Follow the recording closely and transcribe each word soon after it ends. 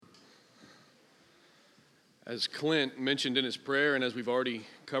As Clint mentioned in his prayer, and as we've already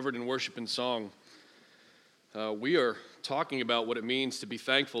covered in worship and song, we are talking about what it means to be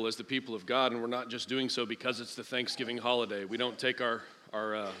thankful as the people of God, and we're not just doing so because it's the Thanksgiving holiday. We don't take our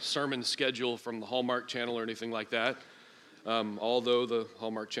sermon schedule from the Hallmark Channel or anything like that, although the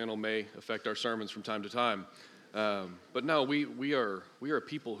Hallmark Channel may affect our sermons from time to time. But no, we are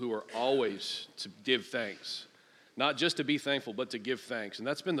people who are always to give thanks. Not just to be thankful, but to give thanks. And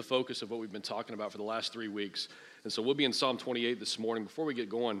that's been the focus of what we've been talking about for the last 3 weeks. And so we'll be in Psalm 28 this morning. Before we get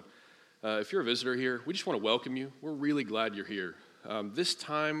going, if you're a visitor here, we just want to welcome you. We're really glad you're here. This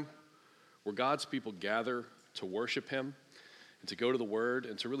time where God's people gather to worship Him and to go to the Word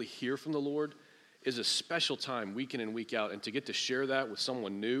and to really hear from the Lord is a special time week in and week out. And to get to share that with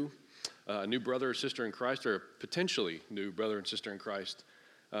someone new, a new brother or sister in Christ, or a potentially new brother and sister in Christ,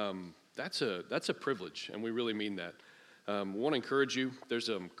 that's a privilege, and we really mean that. We want to encourage you. There's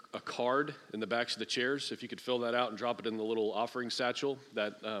a card in the backs of the chairs. If you could fill that out and drop it in the little offering satchel,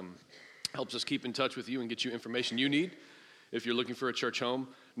 that helps us keep in touch with you and get you information you need if you're looking for a church home.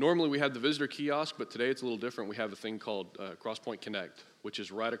 Normally we have the visitor kiosk, but today it's a little different. We have a thing called Crosspoint Connect, which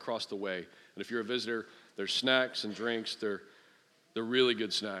is right across the way. And if you're a visitor, there's snacks and drinks. They're really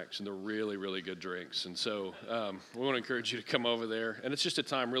good snacks, and they're really, really good drinks. And so we want to encourage you to come over there. And it's just a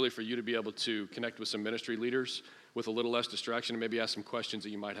time really for you to be able to connect with some ministry leaders with a little less distraction and maybe ask some questions that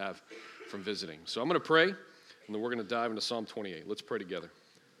you might have from visiting. So I'm going to pray, and then we're going to dive into Psalm 28. Let's pray together.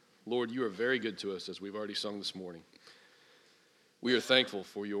 Lord, you are very good to us, as we've already sung this morning. We are thankful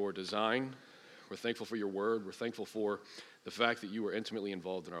for your design. We're thankful for your word. We're thankful for the fact that you are intimately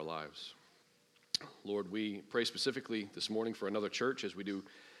involved in our lives. Lord, we pray specifically this morning for another church, as we do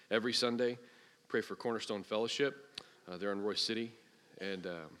every Sunday. Pray for Cornerstone Fellowship there in Royce City, and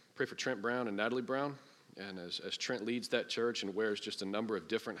pray for Trent Brown and Natalie Brown. And as Trent leads that church and wears just a number of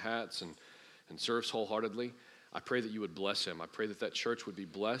different hats and serves wholeheartedly, I pray that you would bless him. I pray that that church would be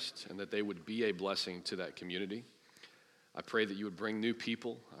blessed and that they would be a blessing to that community. I pray that you would bring new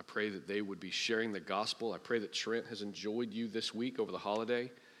people. I pray that they would be sharing the gospel. I pray that Trent has enjoyed you this week over the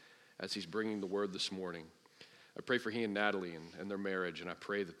holiday as he's bringing the word this morning. I pray for he and Natalie and their marriage, and I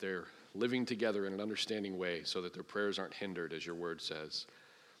pray that they're living together in an understanding way so that their prayers aren't hindered, as your word says.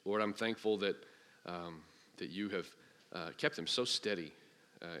 Lord, I'm thankful that you have kept them so steady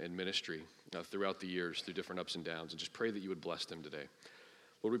in ministry throughout the years, through different ups and downs, and just pray that you would bless them today.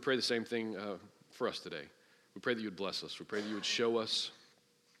 Lord, we pray the same thing for us today. We pray that you would bless us. We pray that you would show us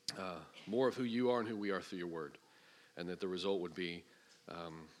more of who you are and who we are through your word, and that the result would be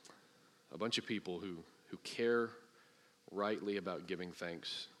a bunch of people who care rightly about giving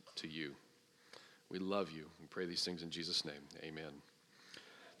thanks to you. We love you. We pray these things in Jesus' name. Amen.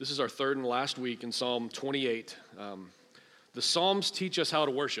 This is our third and last week in Psalm 28. The Psalms teach us how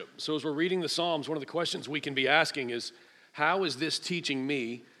to worship. So as we're reading the Psalms, one of the questions we can be asking is, how is this teaching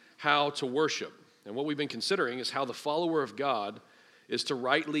me how to worship? And what we've been considering is how the follower of God is to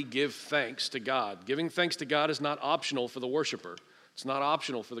rightly give thanks to God. Giving thanks to God is not optional for the worshiper. It's not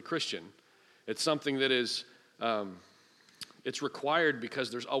optional for the Christian. It's something that is, it's required because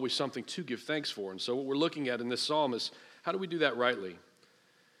there's always something to give thanks for. And so what we're looking at in this psalm is, how do we do that rightly?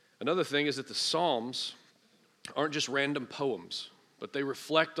 Another thing is that the Psalms aren't just random poems, but they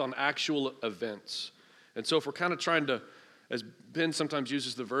reflect on actual events. And so if we're kind of trying to, as Ben sometimes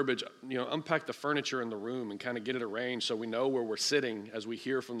uses the verbiage, unpack the furniture in the room and kind of get it arranged so we know where we're sitting as we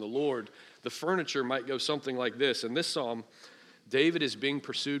hear from the Lord, the furniture might go something like this. In this psalm, David is being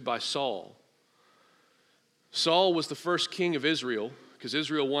pursued by Saul. Saul was the first king of Israel because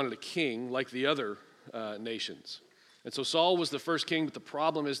Israel wanted a king like the other nations. And so Saul was the first king, but the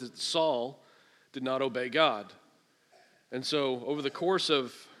problem is that Saul did not obey God. And so over the course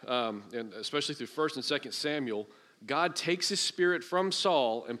of, and especially through 1st and 2nd Samuel, God takes his spirit from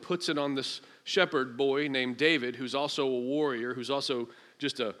Saul and puts it on this shepherd boy named David, who's also a warrior, who's also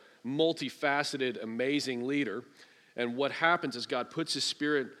just a multifaceted, amazing leader. And what happens is God puts his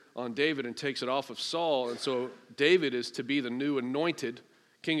spirit on David and takes it off of Saul. And so David is to be the new anointed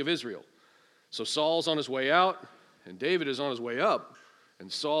king of Israel. So Saul's on his way out, and David is on his way up,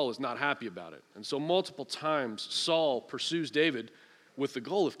 and Saul is not happy about it. And so multiple times Saul pursues David with the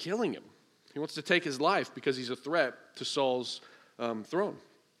goal of killing him. He wants to take his life because he's a threat to Saul's throne,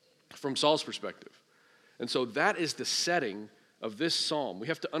 from Saul's perspective. And so that is the setting of this psalm. We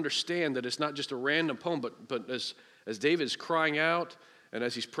have to understand that it's not just a random poem, but as David is crying out and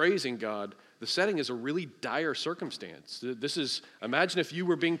as he's praising God, the setting is a really dire circumstance. This is, imagine if you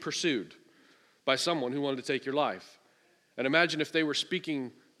were being pursued by someone who wanted to take your life. And imagine if they were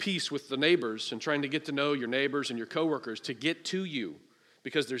speaking peace with the neighbors and trying to get to know your neighbors and your coworkers to get to you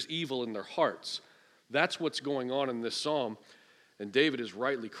because there's evil in their hearts. That's what's going on in this psalm, and David is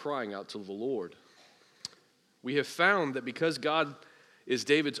rightly crying out to the Lord. We have found that because God is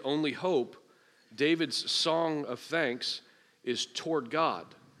David's only hope, David's song of thanks is toward God.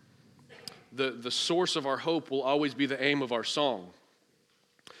 The source of our hope will always be the aim of our song,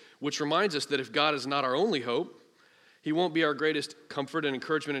 which reminds us that if God is not our only hope, he won't be our greatest comfort and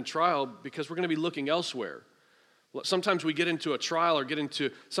encouragement in trial because we're going to be looking elsewhere. Sometimes we get into a trial or get into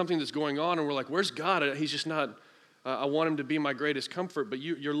something that's going on and we're like, where's God? He's just not, I want him to be my greatest comfort, but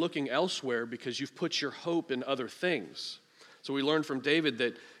you're looking elsewhere because you've put your hope in other things. So we learned from David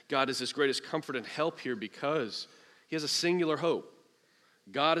that God is his greatest comfort and help here because he has a singular hope.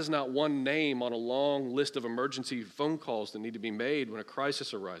 God is not one name on a long list of emergency phone calls that need to be made when a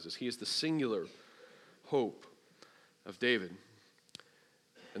crisis arises. He is the singular hope of David.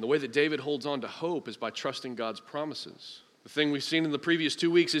 And the way that David holds on to hope is by trusting God's promises. The thing we've seen in the previous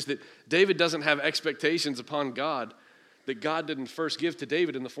 2 weeks is that David doesn't have expectations upon God that God didn't first give to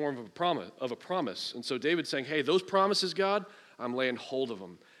David in the form of a promise. And so David's saying, hey, those promises, God, I'm laying hold of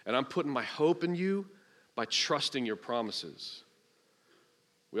them. And I'm putting my hope in you by trusting your promises.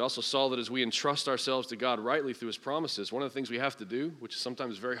 We also saw that as we entrust ourselves to God rightly through his promises, one of the things we have to do, which is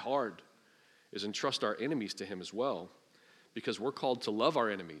sometimes very hard, is entrust our enemies to him as well, because we're called to love our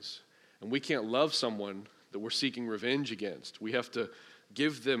enemies. And we can't love someone that we're seeking revenge against. We have to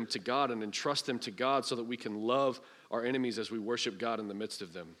give them to God and entrust them to God so that we can love our enemies as we worship God in the midst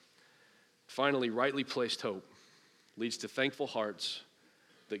of them. Finally, rightly placed hope leads to thankful hearts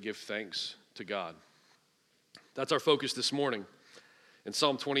that give thanks to God. That's our focus this morning. In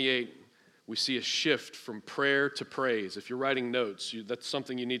Psalm 28, we see a shift from prayer to praise. If you're writing notes, that's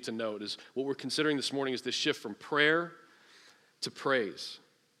something you need to note, is what we're considering this morning is this shift from prayer to praise.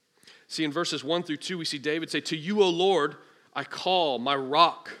 See, in verses 1 through 2, we see David say, "To you, O Lord, I call, my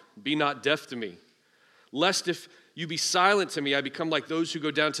rock, be not deaf to me. Lest if you be silent to me, I become like those who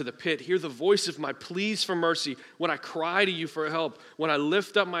go down to the pit. Hear the voice of my pleas for mercy when I cry to you for help, when I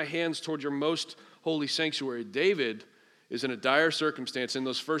lift up my hands toward your most holy sanctuary." David is in a dire circumstance. In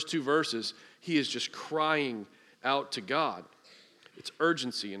those first two verses, he is just crying out to God. It's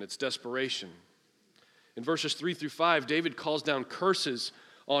urgency and it's desperation. In verses 3 through 5, David calls down curses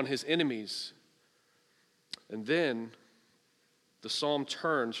on his enemies. And then the psalm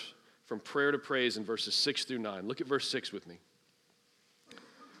turns from prayer to praise in verses 6 through 9. Look at verse 6 with me.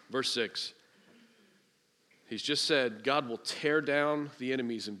 Verse 6. He's just said, God will tear down the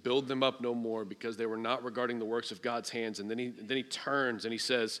enemies and build them up no more because they were not regarding the works of God's hands. And then he turns and he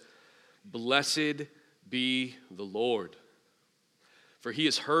says, "Blessed be the Lord, for he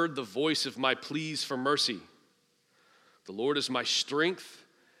has heard the voice of my pleas for mercy. The Lord is my strength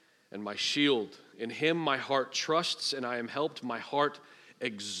and my shield. In him my heart trusts and I am helped. My heart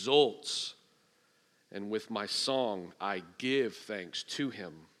exults, and with my song I give thanks to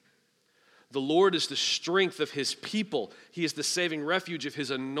him. The Lord is the strength of his people. He is the saving refuge of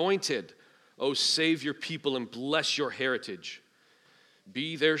his anointed. Oh, save your people and bless your heritage.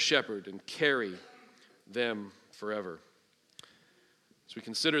 Be their shepherd and carry them forever." As we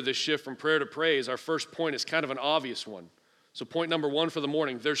consider this shift from prayer to praise, our first point is kind of an obvious one. So point number 1 for the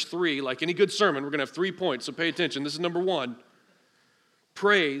morning, there's 3. Like any good sermon, we're going to have 3 points, so pay attention. This is number 1.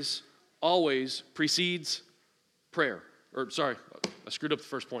 Praise always precedes prayer. I screwed up the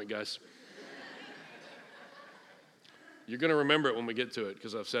first point, guys. You're going to remember it when we get to it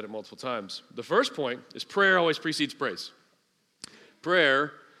because I've said it multiple times. The first point is prayer always precedes praise.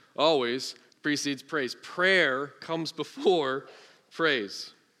 Prayer always precedes praise. Prayer comes before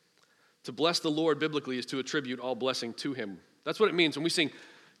praise. To bless the Lord biblically is to attribute all blessing to him. That's what it means when we sing,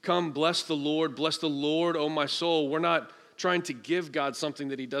 "Come, bless the Lord, O my soul." We're not trying to give God something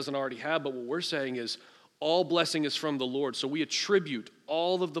that he doesn't already have, but what we're saying is all blessing is from the Lord. So we attribute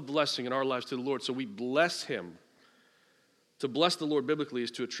all of the blessing in our lives to the Lord. So we bless him. To bless the Lord biblically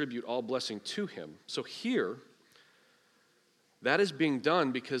is to attribute all blessing to him. So here, that is being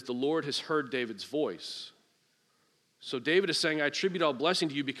done because the Lord has heard David's voice. So David is saying, I attribute all blessing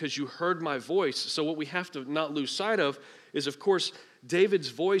to you because you heard my voice. So what we have to not lose sight of is, of course, David's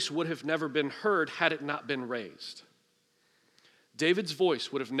voice would have never been heard had it not been raised. David's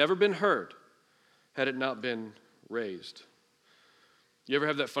voice would have never been heard had it not been raised. You ever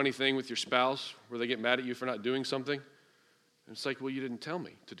have that funny thing with your spouse where they get mad at you for not doing something? And it's like, well, you didn't tell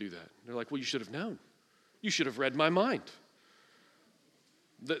me to do that. They're like, well, you should have known. You should have read my mind.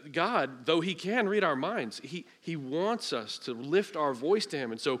 God, though he can read our minds, he wants us to lift our voice to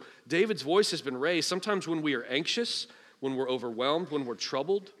him. And so David's voice has been raised. Sometimes when we are anxious, when we're overwhelmed, when we're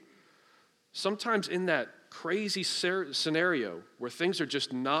troubled, sometimes in that crazy scenario where things are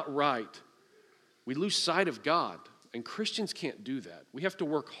just not right, we lose sight of God. And Christians can't do that. We have to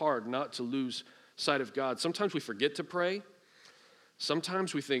work hard not to lose sight of God. Sometimes we forget to pray.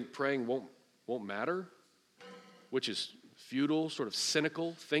 Sometimes we think praying won't matter, which is futile, sort of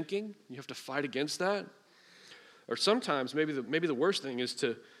cynical thinking. You have to fight against that. Or sometimes maybe the worst thing is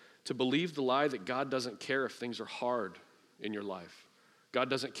to believe the lie that God doesn't care if things are hard in your life. God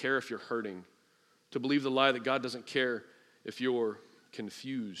doesn't care if you're hurting. To believe the lie that God doesn't care if you're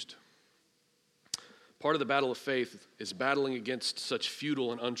confused. Part of the battle of faith is battling against such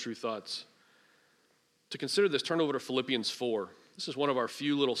futile and untrue thoughts. To consider this, turn over to Philippians 4. This is one of our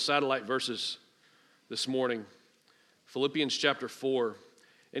few little satellite verses this morning. Philippians chapter 4.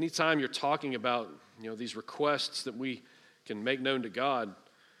 Anytime you're talking about, these requests that we can make known to God,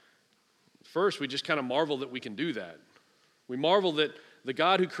 first we just kind of marvel that we can do that. We marvel that the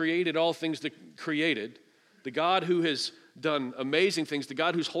God who created all things that created, the God who has done amazing things, the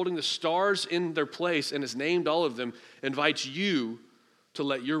God who's holding the stars in their place and has named all of them, invites you to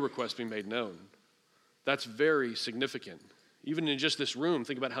let your request be made known. That's very significant. Even in just this room,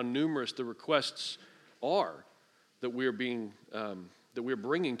 think about how numerous the requests are that we're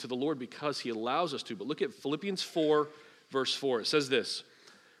bringing to the Lord because He allows us to. But look at Philippians 4, verse 4. It says this,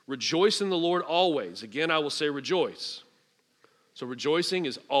 "Rejoice in the Lord always." Again, I will say rejoice. So rejoicing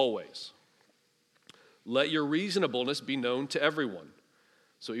is always. "Let your reasonableness be known to everyone."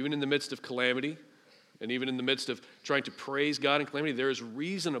 So even in the midst of calamity, and even in the midst of trying to praise God in calamity, there is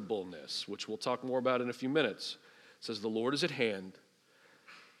reasonableness, which we'll talk more about in a few minutes. It says, "The Lord is at hand.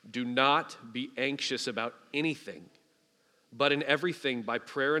 Do not be anxious about anything, but in everything, by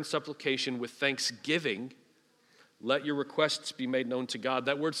prayer and supplication with thanksgiving, let your requests be made known to God."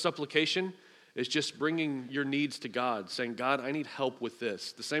 That word supplication is just bringing your needs to God, saying, "God, I need help with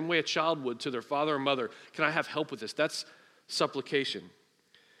this." The same way a child would to their father or mother, "Can I have help with this?" That's supplication.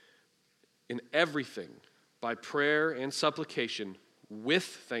 In everything, by prayer and supplication with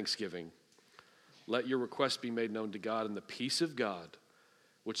thanksgiving, let your requests be made known to God, and the peace of God,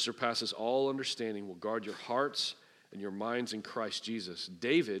 which surpasses all understanding, will guard your hearts and your minds in Christ Jesus.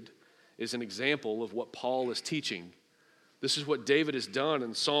 David is an example of what Paul is teaching. This is what David has done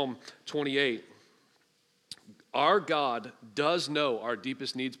in Psalm 28. Our God does know our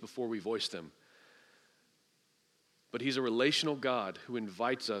deepest needs before we voice them. But He's a relational God who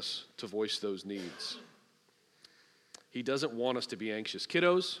invites us to voice those needs. He doesn't want us to be anxious.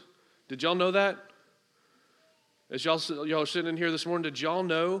 Kiddos, did y'all know that? As y'all sitting in here this morning, did y'all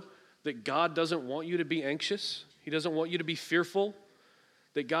know that God doesn't want you to be anxious? He doesn't want you to be fearful?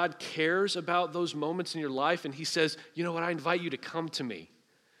 That God cares about those moments in your life, and He says, "You know what, I invite you to come to me.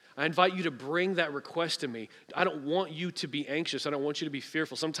 I invite you to bring that request to me. I don't want you to be anxious. I don't want you to be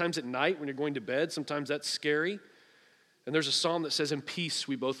fearful." Sometimes at night when you're going to bed, sometimes that's scary. And there's a psalm that says, "In peace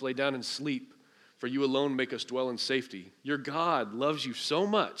we both lay down and sleep, for you alone make us dwell in safety." Your God loves you so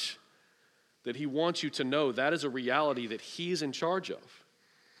much that He wants you to know that is a reality that He's in charge of.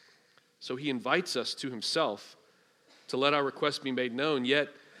 So He invites us to Himself to let our requests be made known, yet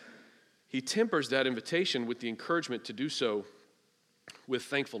He tempers that invitation with the encouragement to do so with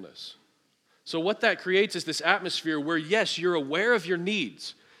thankfulness. So what that creates is this atmosphere where, yes, you're aware of your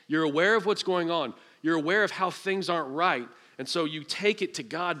needs. You're aware of what's going on. You're aware of how things aren't right. And so you take it to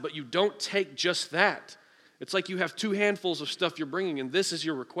God, but you don't take just that. It's like you have two handfuls of stuff you're bringing, and this is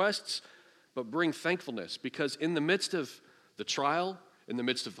your requests, but bring thankfulness. Because in the midst of the trial, in the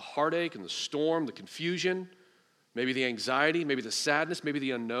midst of the heartache and the storm, the confusion, maybe the anxiety, maybe the sadness, maybe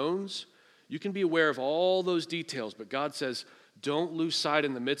the unknowns, you can be aware of all those details, but God says, don't lose sight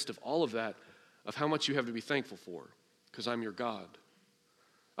in the midst of all of that of how much you have to be thankful for, because I'm your God.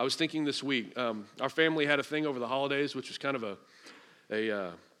 I was thinking this week, our family had a thing over the holidays, which was kind of a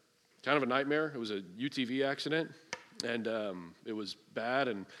nightmare. It was a UTV accident, and it was bad,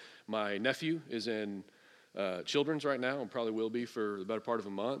 and my nephew is in children's right now and probably will be for the better part of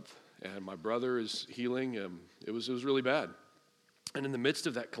a month, and my brother is healing. It was really bad. And in the midst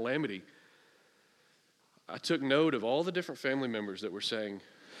of that calamity, I took note of all the different family members that were saying,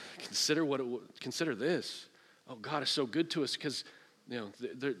 consider this. Oh, God is so good to us because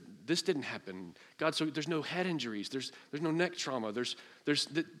this didn't happen. God, so there's no head injuries. There's no neck trauma.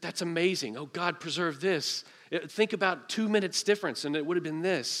 That's amazing. Oh, God preserved this. Think about 2 minutes difference, and it would have been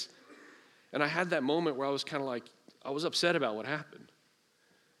this. And I had that moment where I was kind of like, I was upset about what happened.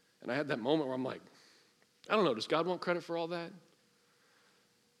 And I had that moment where I'm like, I don't know, does God want credit for all that?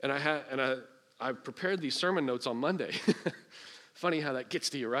 And I prepared these sermon notes on Monday. Funny how that gets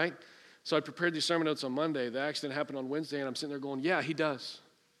to you, right? So I prepared these sermon notes on Monday. The accident happened on Wednesday, and I'm sitting there going, yeah, He does.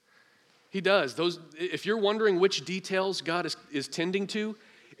 He does. If you're wondering which details God is tending to,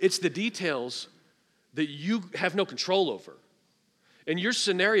 it's the details that you have no control over. In your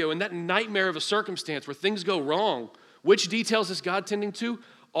scenario, in that nightmare of a circumstance where things go wrong, which details is God tending to?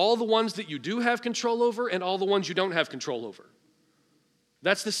 All the ones that you do have control over and all the ones you don't have control over.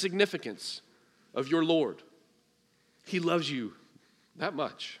 That's the significance of your Lord. He loves you that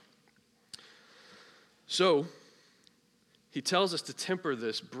much. So, he tells us to temper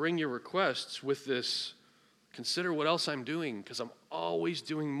this, bring your requests with this, consider what else I'm doing, because I'm always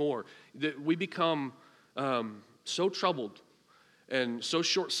doing more. That we become so troubled and so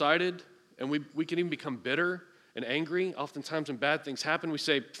short-sighted, and we can even become bitter and angry. Oftentimes when bad things happen, we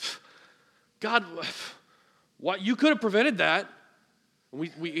say, God, what, you could have prevented that. And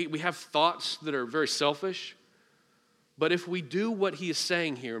we have thoughts that are very selfish. But if we do what he is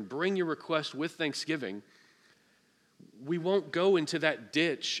saying here and bring your request with thanksgiving, we won't go into that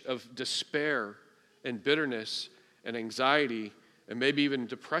ditch of despair and bitterness and anxiety and maybe even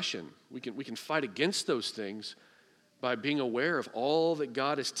depression. We can fight against those things by being aware of all that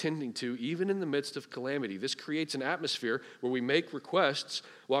God is tending to, even in the midst of calamity. This creates an atmosphere where we make requests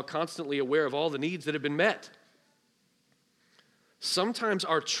while constantly aware of all the needs that have been met. Sometimes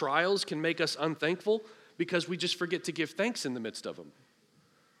our trials can make us unthankful because we just forget to give thanks in the midst of them.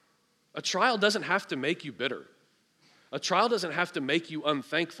 A trial doesn't have to make you bitter. A trial doesn't have to make you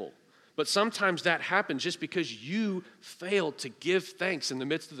unthankful. But sometimes that happens just because you fail to give thanks in the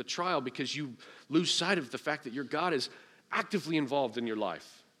midst of the trial because you lose sight of the fact that your God is actively involved in your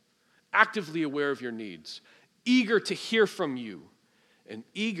life, actively aware of your needs, eager to hear from you, and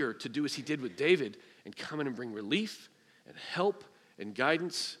eager to do as he did with David and come in and bring relief and help and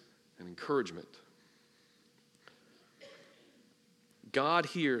guidance and encouragement. God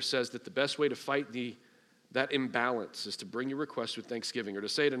here says that the best way to fight that imbalance is to bring your request with thanksgiving, or to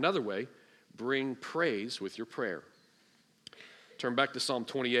say it another way, bring praise with your prayer. Turn back to Psalm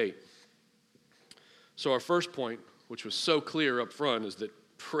 28. So our first point, which was so clear up front, is that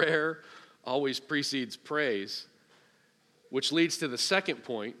prayer always precedes praise, which leads to the second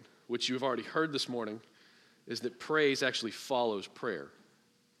point, which you've already heard this morning, is that praise actually follows prayer.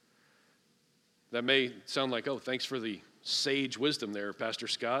 That may sound like, oh, thanks for the sage wisdom there, Pastor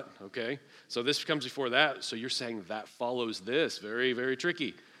Scott. Okay, so this comes before that, so you're saying that follows this. Very, very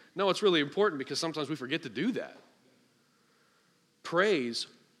tricky. No, it's really important because sometimes we forget to do that. Praise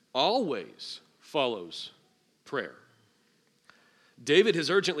always follows prayer. David has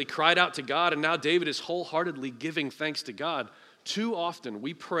urgently cried out to God, and now David is wholeheartedly giving thanks to God. Too often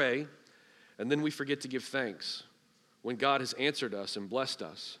we pray, and then we forget to give thanks when God has answered us and blessed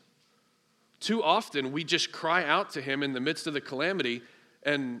us. Too often, we just cry out to him in the midst of the calamity,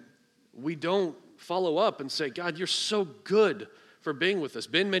 and we don't follow up and say, God, you're so good for being with us.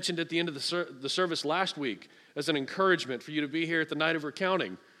 Ben mentioned at the end of the service last week as an encouragement for you to be here at the night of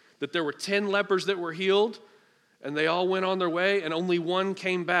recounting that there were 10 lepers that were healed, and they all went on their way, and only one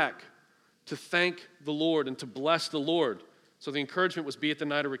came back to thank the Lord and to bless the Lord. So the encouragement was be at the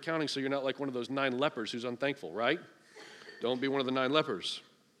night of recounting so you're not like one of those 9 lepers who's unthankful, right? Don't be one of the 9 lepers.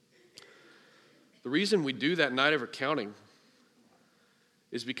 The reason we do that night of recounting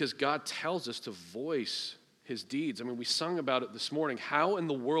is because God tells us to voice his deeds. I mean, we sung about it this morning. How in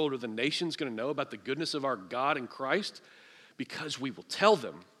the world are the nations going to know about the goodness of our God in Christ? Because we will tell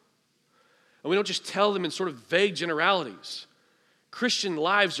them. And we don't just tell them in sort of vague generalities. Christian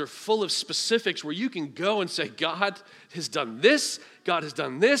lives are full of specifics where you can go and say, God has done this, God has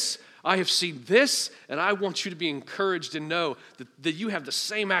done this, I have seen this, and I want you to be encouraged and know that you have the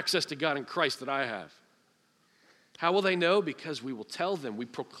same access to God in Christ that I have. How will they know? Because we will tell them. We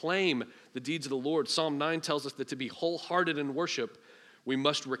proclaim the deeds of the Lord. Psalm 9 tells us that to be wholehearted in worship, we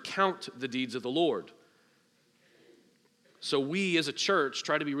must recount the deeds of the Lord. So we as a church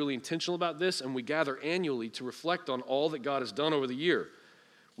try to be really intentional about this, and we gather annually to reflect on all that God has done over the year.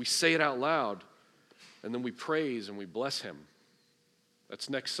 We say it out loud, and then we praise and we bless him. That's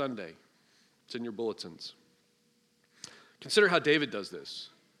next Sunday. It's in your bulletins. Consider how David does this.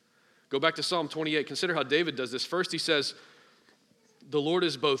 Go back to Psalm 28. Consider how David does this. First, he says, the Lord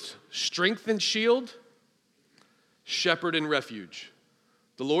is both strength and shield, shepherd and refuge.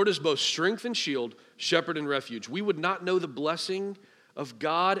 The Lord is both strength and shield, shepherd and refuge. We would not know the blessing of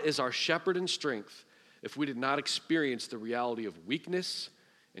God as our shepherd and strength if we did not experience the reality of weakness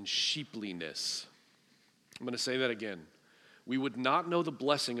and sheepliness. I'm going to say that again. We would not know the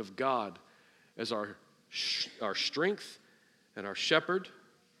blessing of God as our strength and our shepherd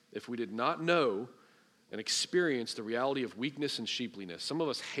if we did not know and experience the reality of weakness and sheepliness. Some of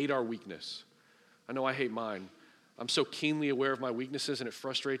us hate our weakness. I know I hate mine. I'm so keenly aware of my weaknesses and it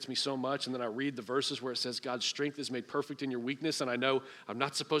frustrates me so much. And then I read the verses where it says God's strength is made perfect in your weakness. And I know I'm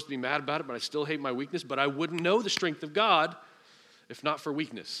not supposed to be mad about it, but I still hate my weakness. But I wouldn't know the strength of God if not for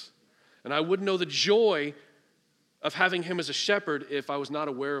weakness. And I wouldn't know the joy of having him as a shepherd if I was not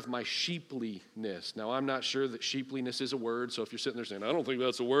aware of my sheepliness. Now, I'm not sure that sheepliness is a word. So if you're sitting there saying, I don't think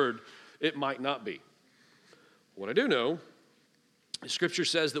that's a word, it might not be. What I do know, Scripture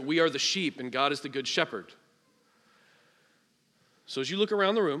says that we are the sheep and God is the good shepherd. So as you look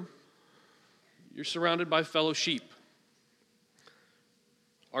around the room, you're surrounded by fellow sheep.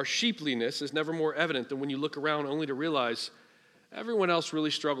 Our sheepliness is never more evident than when you look around only to realize everyone else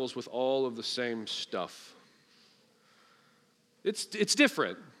really struggles with all of the same stuff. It's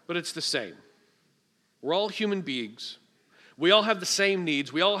different, but it's the same. We're all human beings. We all have the same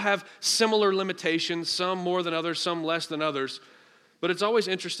needs. We all have similar limitations, some more than others, some less than others. But it's always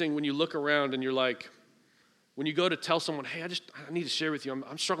interesting when you look around and you're like, when you go to tell someone, hey, I need to share with you,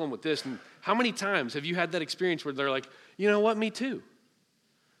 I'm struggling with this. And how many times have you had that experience where they're like, you know what, me too?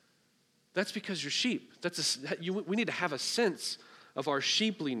 That's because you're sheep. We need to have a sense of our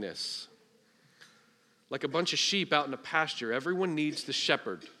sheepliness. Like a bunch of sheep out in a pasture, everyone needs the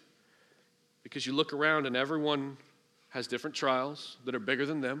shepherd. Because you look around and everyone has different trials that are bigger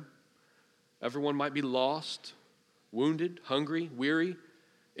than them. Everyone might be lost, wounded, hungry, weary,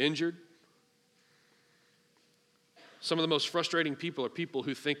 injured. Some of the most frustrating people are people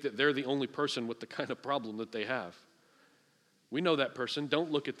who think that they're the only person with the kind of problem that they have. We know that person.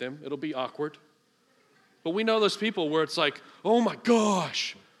 Don't look at them. It'll be awkward. But we know those people where it's like, oh my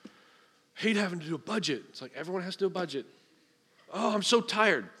gosh, hate having to do a budget. It's like everyone has to do a budget. Oh, I'm so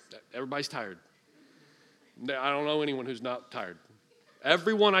tired. Everybody's tired. I don't know anyone who's not tired.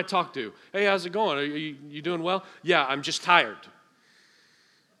 Everyone I talk to, hey, how's it going? Are you doing well? Yeah, I'm just tired.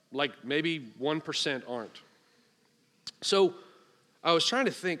 Like maybe 1% aren't. So I was trying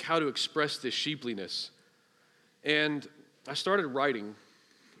to think how to express this sheepliness. And I started writing.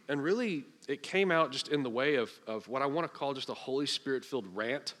 And really, it came out just in the way of what I want to call just a Holy Spirit-filled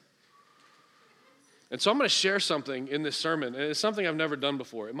rant. And so I'm going to share something in this sermon, and it's something I've never done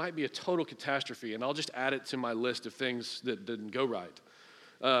before. It might be a total catastrophe, and I'll just add it to my list of things that didn't go right.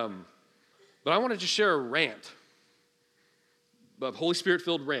 But I want to just share a rant, a Holy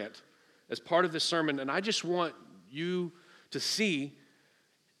Spirit-filled rant, as part of this sermon, and I just want you to see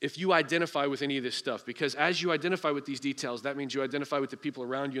if you identify with any of this stuff, because as you identify with these details, that means you identify with the people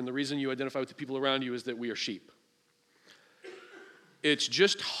around you, and the reason you identify with the people around you is that we are sheep. It's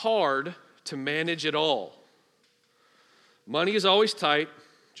just hard to manage it all. Money is always tight.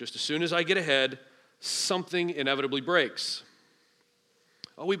 Just as soon as I get ahead, something inevitably breaks.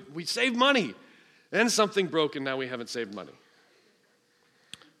 Oh, we saved money, and something broke, and now we haven't saved money.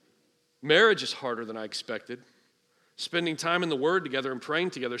 Marriage is harder than I expected. Spending time in the Word together and praying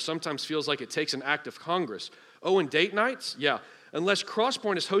together sometimes feels like it takes an act of Congress. Oh, and date nights? Yeah. Unless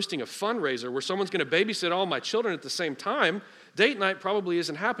Crosspoint is hosting a fundraiser where someone's going to babysit all my children at the same time, date night probably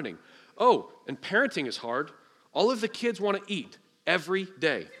isn't happening. Oh, and parenting is hard. All of the kids want to eat every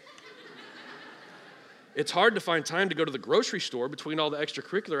day. It's hard to find time to go to the grocery store between all the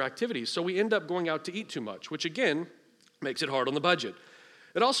extracurricular activities, so we end up going out to eat too much, which again makes it hard on the budget.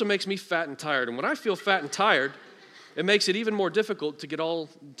 It also makes me fat and tired, and when I feel fat and tired, it makes it even more difficult to get to all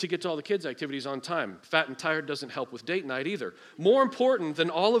the kids' activities on time. Fat and tired doesn't help with date night either. More important than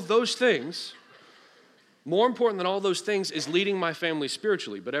all those things is leading my family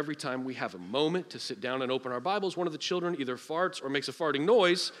spiritually. But every time we have a moment to sit down and open our Bibles, one of the children either farts or makes a farting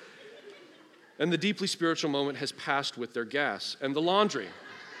noise, and the deeply spiritual moment has passed with their gas. And the laundry.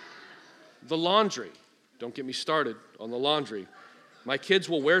 Don't get me started on the laundry. My kids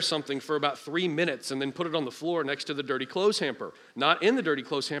will wear something for about 3 minutes and then put it on the floor next to the dirty clothes hamper. Not in the dirty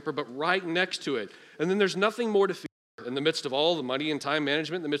clothes hamper, but right next to it. And then there's nothing more to fear in the midst of all the money and time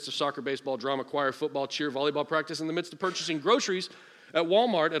management, in the midst of soccer, baseball, drama, choir, football, cheer, volleyball practice, in the midst of purchasing groceries at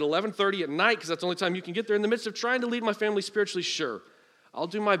Walmart at 11:30 at night, because that's the only time you can get there, in the midst of trying to lead my family spiritually. Sure, I'll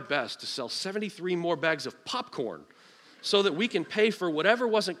do my best to sell 73 more bags of popcorn so that we can pay for whatever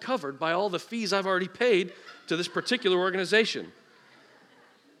wasn't covered by all the fees I've already paid to this particular organization.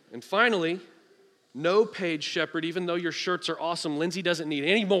 And finally, no paid shepherd, even though your shirts are awesome, Lindsay doesn't need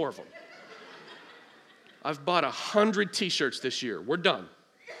any more of them. I've bought 100 t-shirts this year. We're done.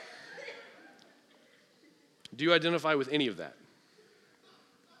 Do you identify with any of that?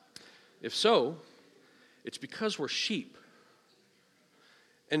 If so, it's because we're sheep.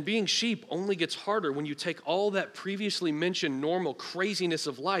 And being sheep only gets harder when you take all that previously mentioned normal craziness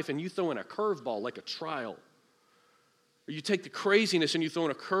of life and you throw in a curveball like a trial. Or you take the craziness and you throw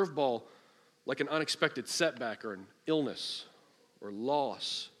in a curveball like an unexpected setback or an illness or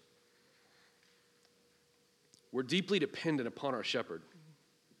loss. We're deeply dependent upon our shepherd.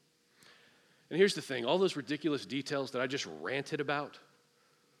 And here's the thing, all those ridiculous details that I just ranted about,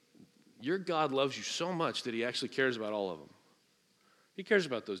 your God loves you so much that he actually cares about all of them. He cares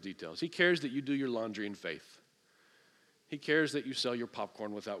about those details. He cares that you do your laundry in faith. He cares that you sell your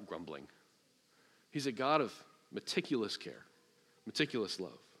popcorn without grumbling. He's a God of meticulous care, meticulous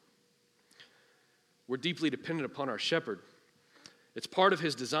love. We're deeply dependent upon our shepherd. It's part of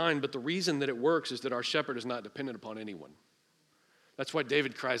his design, but the reason that it works is that our shepherd is not dependent upon anyone. That's why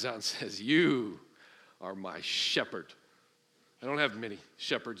David cries out and says, you are my shepherd. I don't have many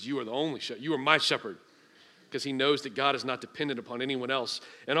shepherds. You are the only shepherd. You are my shepherd. Because he knows that God is not dependent upon anyone else.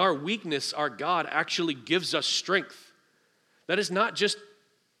 And our weakness, our God actually gives us strength. That is not just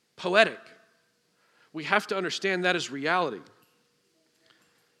poetic. We have to understand that as reality.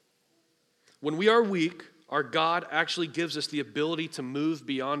 When we are weak, our God actually gives us the ability to move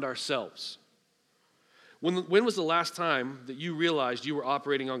beyond ourselves. When was the last time that you realized you were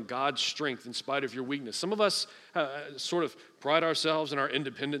operating on God's strength in spite of your weakness? Some of us sort of pride ourselves in our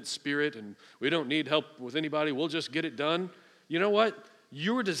independent spirit and we don't need help with anybody. We'll just get it done. You know what?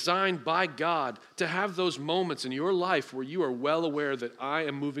 You were designed by God to have those moments in your life where you are well aware that I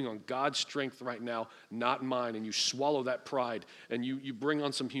am moving on God's strength right now, not mine. And you swallow that pride and you bring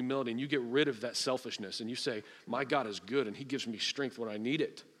on some humility and you get rid of that selfishness. And you say, my God is good and he gives me strength when I need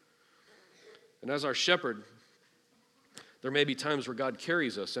it. And as our shepherd, there may be times where God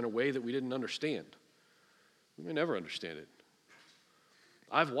carries us in a way that we didn't understand. We may never understand it.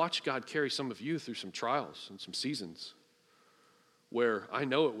 I've watched God carry some of you through some trials and some seasons where I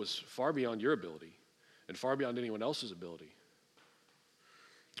know it was far beyond your ability and far beyond anyone else's ability.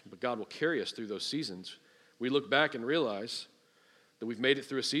 But God will carry us through those seasons. We look back and realize that we've made it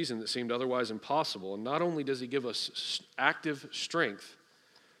through a season that seemed otherwise impossible. And not only does he give us active strength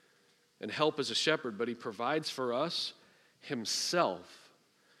and help as a shepherd, but he provides for us himself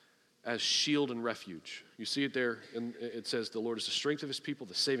as shield and refuge. You see it there, and it says the Lord is the strength of his people,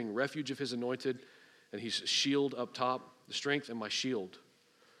 the saving refuge of his anointed, and he's a shield up top, the strength and my shield.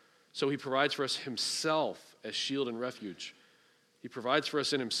 So he provides for us himself as shield and refuge. He provides for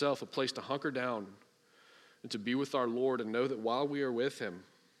us in himself a place to hunker down and to be with our Lord and know that while we are with him,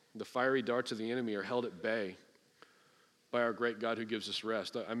 the fiery darts of the enemy are held at bay by our great God who gives us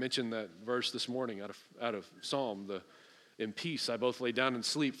rest. I mentioned that verse this morning out of Psalm, in peace I both lay down and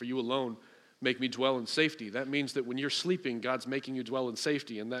sleep, for you alone make me dwell in safety. That means that when you're sleeping, God's making you dwell in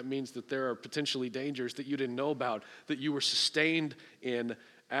safety, and that means that there are potentially dangers that you didn't know about, that you were sustained in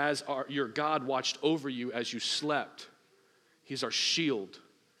as your God watched over you as you slept. He's our shield.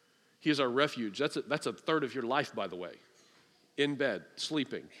 He is our refuge. That's a third of your life, by the way, in bed,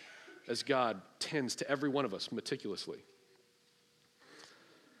 sleeping, as God tends to every one of us meticulously.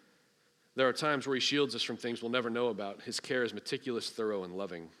 There are times where he shields us from things we'll never know about. His care is meticulous, thorough, and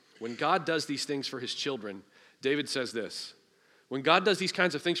loving. When God does these things for his children, David says this. When God does these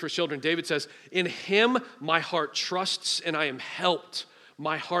kinds of things for his children, David says, in him my heart trusts and I am helped.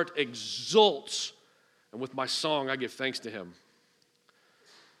 My heart exults, and with my song I give thanks to him.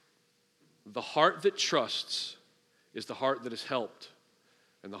 The heart that trusts is the heart that is helped,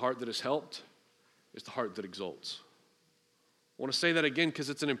 and the heart that is helped is the heart that exults. I want to say that again because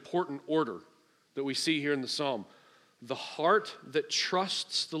it's an important order that we see here in the psalm. The heart that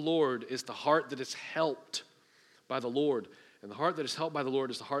trusts the Lord is the heart that is helped by the Lord. And the heart that is helped by the Lord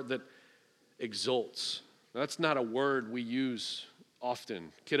is the heart that exults. Now, that's not a word we use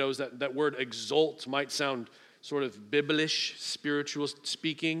often. Kiddos, that word exult might sound sort of biblish, spiritual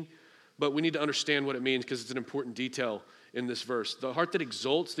speaking, but we need to understand what it means because it's an important detail in this verse. The heart that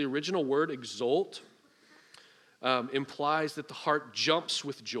exults, the original word exult, implies that the heart jumps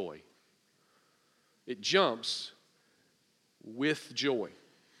with joy. It jumps with joy.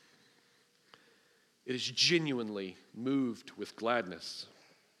 It is genuinely moved with gladness.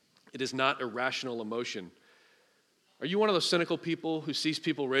 It is not irrational emotion. Are you one of those cynical people who sees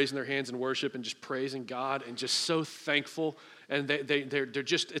people raising their hands in worship and just praising God and just so thankful? And they're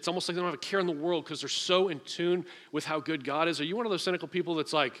just, it's almost like they don't have a care in the world because they're so in tune with how good God is. Are you one of those cynical people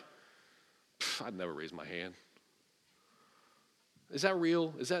that's like, I'd never raise my hand? Is that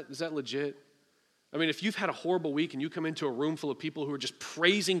real? Is that legit? I mean, if you've had a horrible week and you come into a room full of people who are just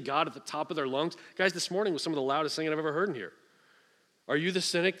praising God at the top of their lungs, guys, this morning was some of the loudest singing I've ever heard in here. Are you the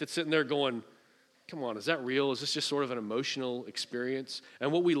cynic that's sitting there going, come on, is that real? Is this just sort of an emotional experience?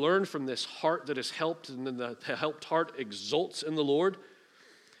 And what we learn from this heart that is helped and then the helped heart exults in the Lord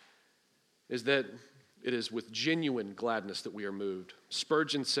is that It is with genuine gladness that we are moved.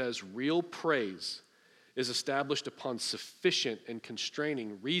 Spurgeon says, real praise is established upon sufficient and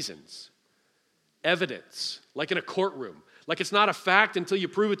constraining reasons, evidence, like in a courtroom. Like it's not a fact until you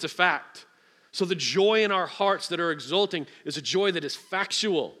prove it's a fact. So the joy in our hearts that are exulting is a joy that is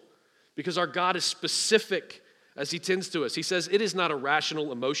factual because our God is specific as he tends to us. He says it is not a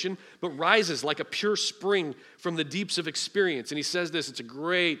rational emotion, but rises like a pure spring from the deeps of experience. And he says this, it's a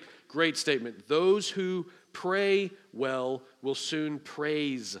great statement. Those who pray well will soon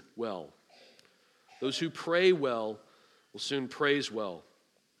praise well. Those who pray well will soon praise well.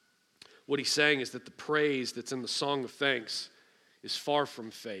 What he's saying is that the praise that's in the song of thanks is far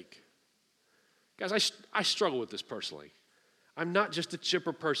from fake. Guys, I struggle with this personally. I'm not just a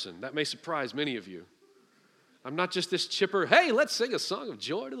chipper person. That may surprise many of you. I'm not just this chipper, hey, let's sing a song of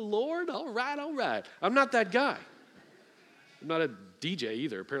joy to the Lord. All right. I'm not that guy. I'm not a DJ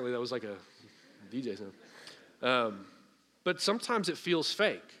either. Apparently that was like a DJ sound. But sometimes it feels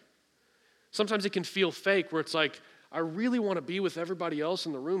fake. Sometimes it can feel fake where it's like, I really want to be with everybody else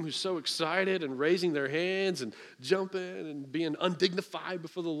in the room who's so excited and raising their hands and jumping and being undignified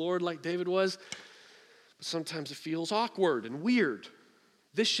before the Lord like David was. But sometimes it feels awkward and weird.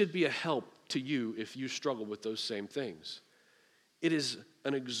 This should be a help to you if you struggle with those same things. It is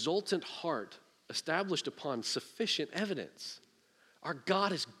an exultant heart established upon sufficient evidence. Our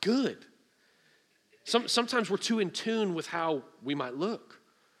God is good. Sometimes we're too in tune with how we might look.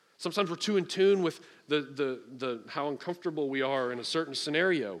 Sometimes we're too in tune with the how uncomfortable we are in a certain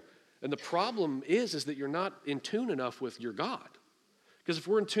scenario. And the problem is that you're not in tune enough with your God. Because if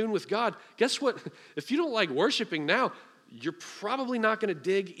we're in tune with God, guess what? If you don't like worshiping now, you're probably not going to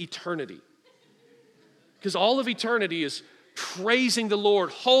dig eternity. Because all of eternity is praising the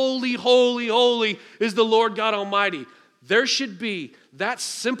Lord. Holy, holy, holy is the Lord God Almighty. There should be that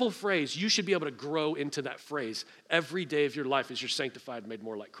simple phrase. You should be able to grow into that phrase every day of your life as you're sanctified, made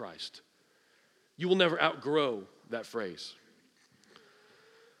more like Christ. You will never outgrow that phrase.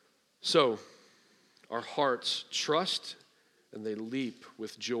 So, our hearts trust and they leap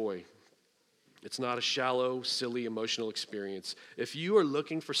with joy. It's not a shallow, silly, emotional experience. If you are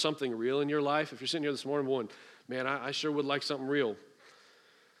looking for something real in your life, if you're sitting here this morning going, man, I sure would like something real,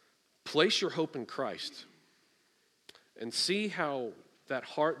 place your hope in Christ and see how that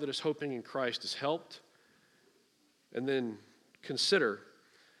heart that is hoping in Christ is helped, and then consider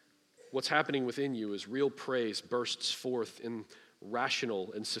what's happening within you as real praise bursts forth in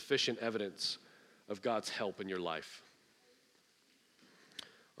rational and sufficient evidence of God's help in your life.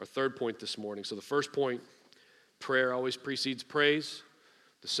 Our third point this morning. So the first point, prayer always precedes praise.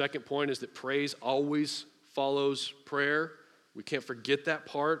 The second point is that praise always follows prayer. We can't forget that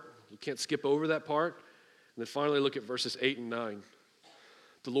part. We can't skip over that part. And then finally look at verses 8 and 9.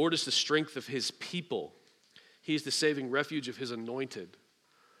 The Lord is the strength of his people. He is the saving refuge of his anointed.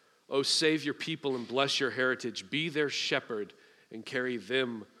 Oh, save your people and bless your heritage. Be their shepherd and carry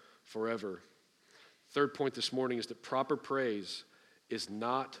them forever. Third point this morning is that proper praise is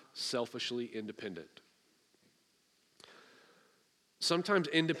not selfishly independent. Sometimes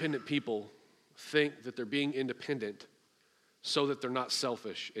independent people think that they're being independent so that they're not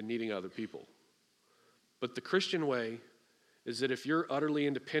selfish and needing other people. But the Christian way is that if you're utterly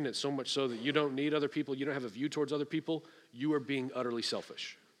independent, so much so that you don't need other people, you don't have a view towards other people, you are being utterly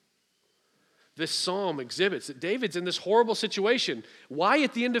selfish. This psalm exhibits that David's in this horrible situation. Why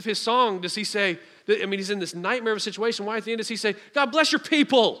at the end of his song does he say, he's in this nightmare of a situation. Why at the end does he say, God bless your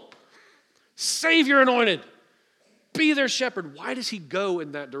people, save your anointed, be their shepherd? Why does he go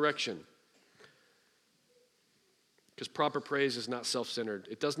in that direction? Because proper praise is not self-centered.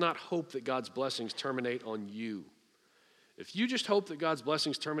 It does not hope that God's blessings terminate on you. If you just hope that God's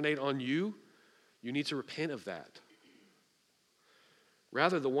blessings terminate on you, you need to repent of that.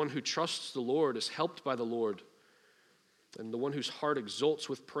 Rather, the one who trusts the Lord is helped by the Lord, and the one whose heart exults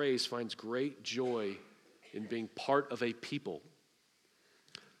with praise finds great joy in being part of a people.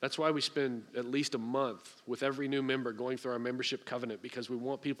 That's why we spend at least a month with every new member going through our membership covenant, because we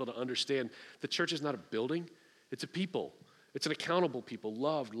want people to understand the church is not a building, it's a people. It's an accountable people,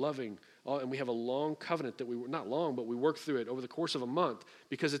 loved, loving, and we have a long covenant that we work through it over the course of a month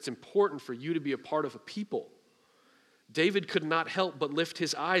because it's important for you to be a part of a people. David could not help but lift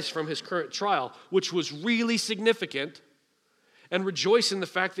his eyes from his current trial, which was really significant, and rejoice in the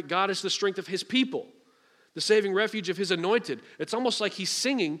fact that God is the strength of his people, the saving refuge of his anointed. It's almost like he's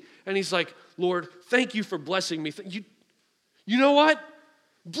singing, and he's like, Lord, thank you for blessing me. You know what?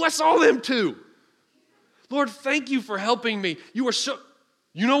 Bless all them too. Lord, thank you for helping me. You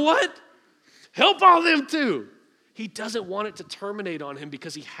know what? Help all them too. He doesn't want it to terminate on him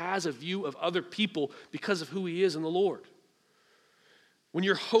because he has a view of other people because of who he is in the Lord. When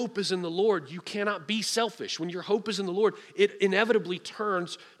your hope is in the Lord, you cannot be selfish. When your hope is in the Lord, it inevitably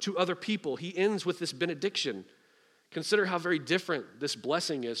turns to other people. He ends with this benediction. Consider how very different this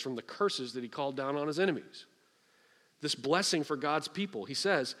blessing is from the curses that he called down on his enemies. This blessing for God's people. He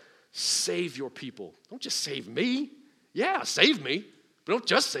says, save your people. Don't just save me. Yeah, save me. But don't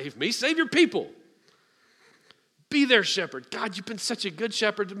just save me. Save your people. Be their shepherd. God, you've been such a good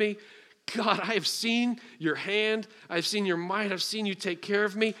shepherd to me. God, I have seen your hand. I've seen your might. I've seen you take care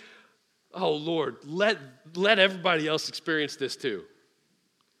of me. Oh, Lord, let everybody else experience this too.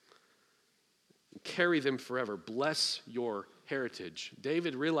 Carry them forever. Bless your heritage.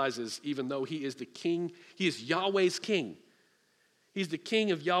 David realizes even though he is the king, he is Yahweh's king. He's the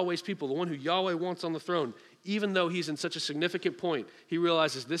king of Yahweh's people, the one who Yahweh wants on the throne. Even though he's in such a significant point, he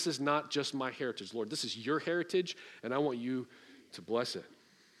realizes this is not just my heritage, Lord. This is your heritage, and I want you to bless it.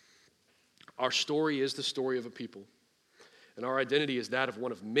 Our story is the story of a people, and our identity is that of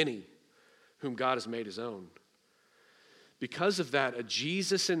one of many whom God has made his own. Because of that, a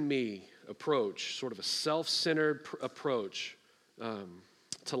Jesus and me approach, sort of a self-centered approach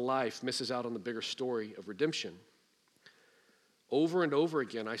to life, misses out on the bigger story of redemption. Over and over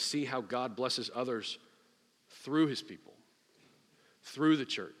again, I see how God blesses others through his people, through the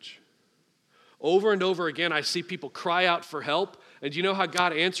church. Over and over again, I see people cry out for help. And do you know how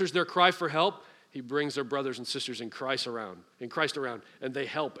God answers their cry for help? He brings their brothers and sisters in Christ around, and they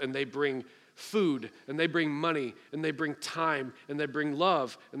help, and they bring food, and they bring money, and they bring time, and they bring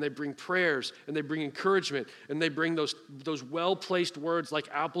love, and they bring prayers, and they bring encouragement, and they bring those well-placed words like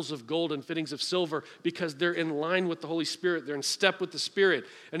apples of gold and fittings of silver because they're in line with the Holy Spirit. They're in step with the Spirit,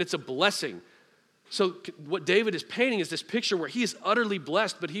 and it's a blessing. So what David is painting is this picture where he is utterly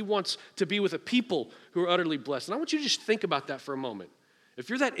blessed, but he wants to be with a people who are utterly blessed. And I want you to just think about that for a moment. If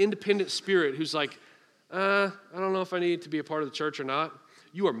you're that independent spirit who's like, I don't know if I need to be a part of the church or not,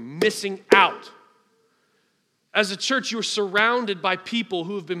 you are missing out. As a church, you are surrounded by people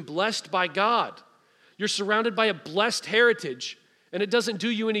who have been blessed by God. You're surrounded by a blessed heritage, and it doesn't do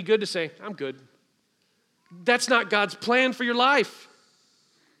you any good to say, I'm good. That's not God's plan for your life.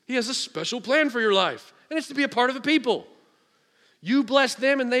 He has a special plan for your life, and it's to be a part of the people. You bless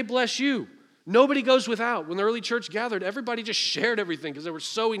them, and they bless you. Nobody goes without. When the early church gathered, everybody just shared everything because they were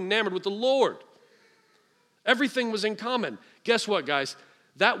so enamored with the Lord. Everything was in common. Guess what, guys?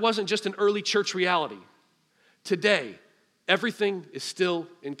 That wasn't just an early church reality. Today, everything is still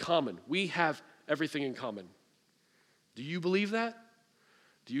in common. We have everything in common. Do you believe that?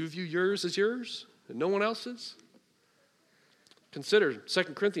 Do you view yours as yours and no one else's? Consider, 2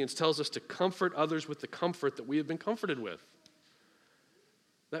 Corinthians tells us to comfort others with the comfort that we have been comforted with.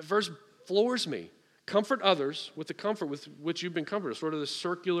 That verse floors me. Comfort others with the comfort with which you've been comforted. Sort of this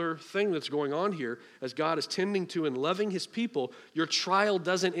circular thing that's going on here as God is tending to and loving his people. Your trial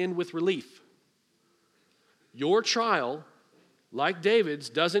doesn't end with relief. Your trial, like David's,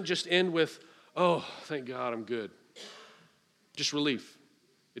 doesn't just end with, oh, thank God I'm good. Just relief.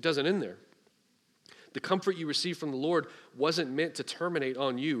 It doesn't end there. The comfort you receive from the Lord wasn't meant to terminate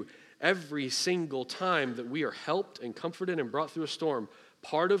on you. Every single time that we are helped and comforted and brought through a storm,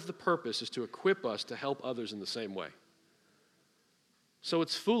 part of the purpose is to equip us to help others in the same way. So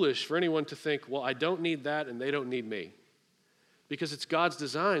it's foolish for anyone to think, well, I don't need that and they don't need me. Because it's God's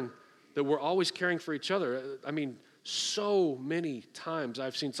design that we're always caring for each other. I mean, so many times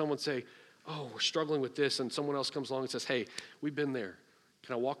I've seen someone say, oh, we're struggling with this, and someone else comes along and says, hey, we've been there.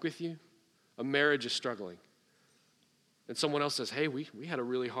 Can I walk with you? A marriage is struggling. And someone else says, hey, we had a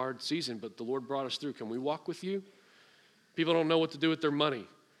really hard season, but the Lord brought us through. Can we walk with you? People don't know what to do with their money.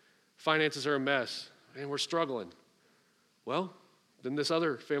 Finances are a mess, and we're struggling. Well, then this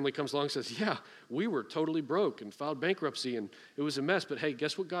other family comes along and says, yeah, we were totally broke and filed bankruptcy, and it was a mess, but hey,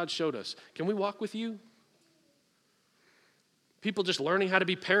 guess what God showed us? Can we walk with you? People just learning how to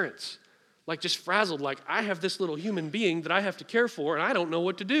be parents, like just frazzled, like I have this little human being that I have to care for, and I don't know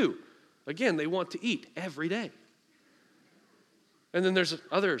what to do. Again, they want to eat every day. And then there's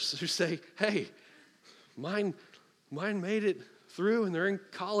others who say, hey, mine made it through and they're in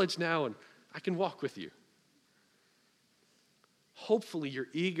college now and I can walk with you. Hopefully you're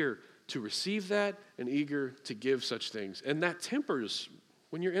eager to receive that and eager to give such things. And that tempers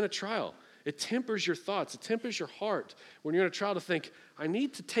when you're in a trial. It tempers your thoughts. It tempers your heart when you're in a trial to think, I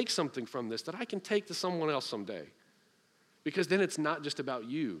need to take something from this that I can take to someone else someday. Because then it's not just about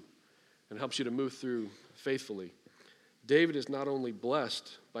you and helps you to move through faithfully. David is not only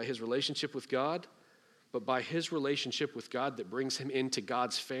blessed by his relationship with God, but by his relationship with God that brings him into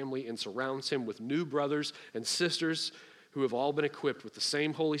God's family and surrounds him with new brothers and sisters who have all been equipped with the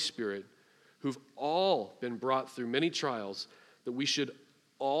same Holy Spirit, who've all been brought through many trials, that we should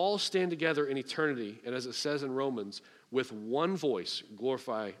all stand together in eternity, and as it says in Romans, with one voice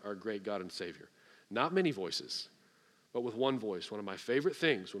glorify our great God and Savior. Not many voices, but with one voice. One of my favorite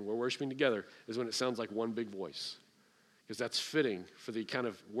things when we're worshiping together is when it sounds like one big voice, because that's fitting for the kind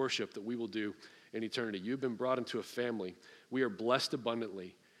of worship that we will do in eternity. You've been brought into a family. We are blessed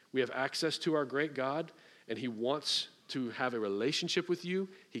abundantly. We have access to our great God, and he wants to have a relationship with you.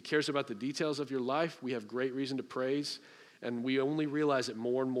 He cares about the details of your life. We have great reason to praise, and we only realize it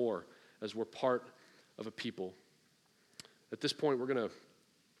more and more as we're part of a people. At this point, we're going to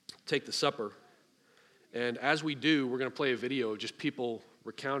take the supper, and as we do, we're going to play a video of just people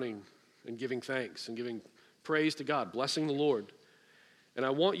recounting and giving thanks and giving praise to God, blessing the Lord. And I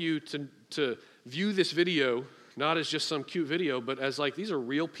want you to view this video not as just some cute video, but as like these are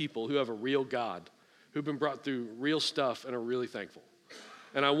real people who have a real God, who've been brought through real stuff and are really thankful.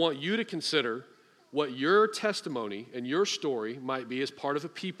 And I want you to consider what your testimony and your story might be as part of a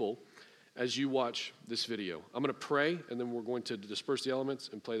people as you watch this video. I'm going to pray, and then we're going to disperse the elements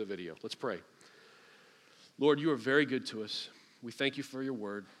and play the video. Let's pray. Lord, you are very good to us. We thank you for your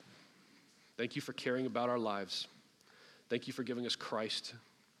word. Thank you for caring about our lives. Thank you for giving us Christ.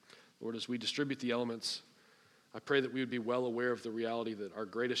 Lord, as we distribute the elements, I pray that we would be well aware of the reality that our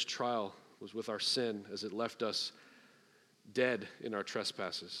greatest trial was with our sin as it left us dead in our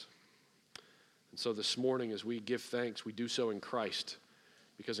trespasses. And so this morning, as we give thanks, we do so in Christ,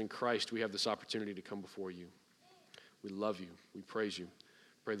 because in Christ we have this opportunity to come before you. We love you. We praise you.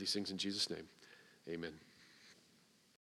 Pray these things in Jesus' name. Amen.